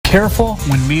Careful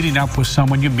when meeting up with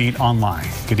someone you meet online.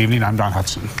 Good evening, I'm Don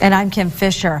Hudson. And I'm Kim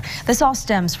Fisher. This all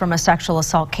stems from a sexual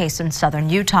assault case in southern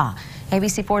Utah.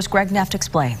 ABC4's Greg Neft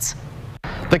explains.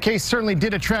 The case certainly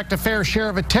did attract a fair share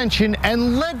of attention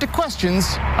and led to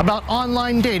questions about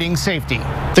online dating safety.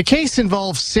 The case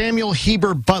involves Samuel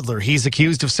Heber Butler. He's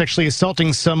accused of sexually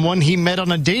assaulting someone he met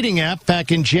on a dating app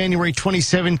back in January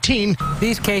 2017.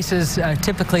 These cases,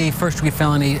 typically first-degree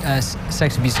felony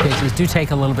sex abuse cases, do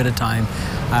take a little bit of time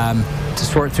to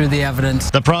sort through the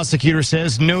evidence. The prosecutor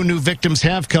says no new victims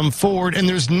have come forward and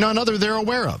there's none other they're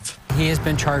aware of. He has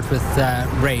been charged with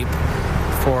rape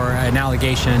for an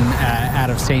allegation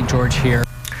out of St. George here.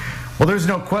 Well, there's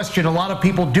no question a lot of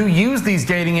people do use these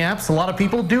dating apps. A lot of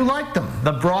people do like them.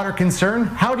 The broader concern,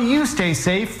 how do you stay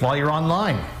safe while you're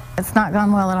online? It's not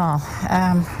gone well at all.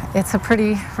 It's a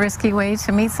pretty risky way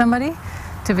to meet somebody,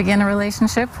 to begin a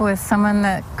relationship with someone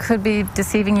that could be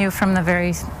deceiving you from the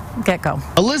very get-go.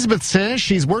 Elizabeth says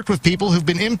she's worked with people who've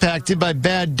been impacted by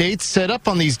bad dates set up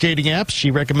on these dating apps.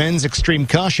 She recommends extreme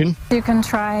caution. You can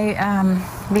try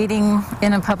meeting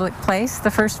in a public place the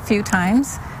first few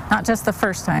times, not just the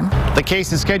first time. The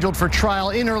case is scheduled for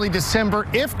trial in early December.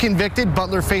 If convicted,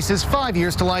 Butler faces 5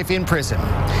 years to life in prison.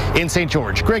 In St.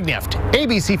 George, Greg Neft,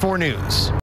 ABC4 News.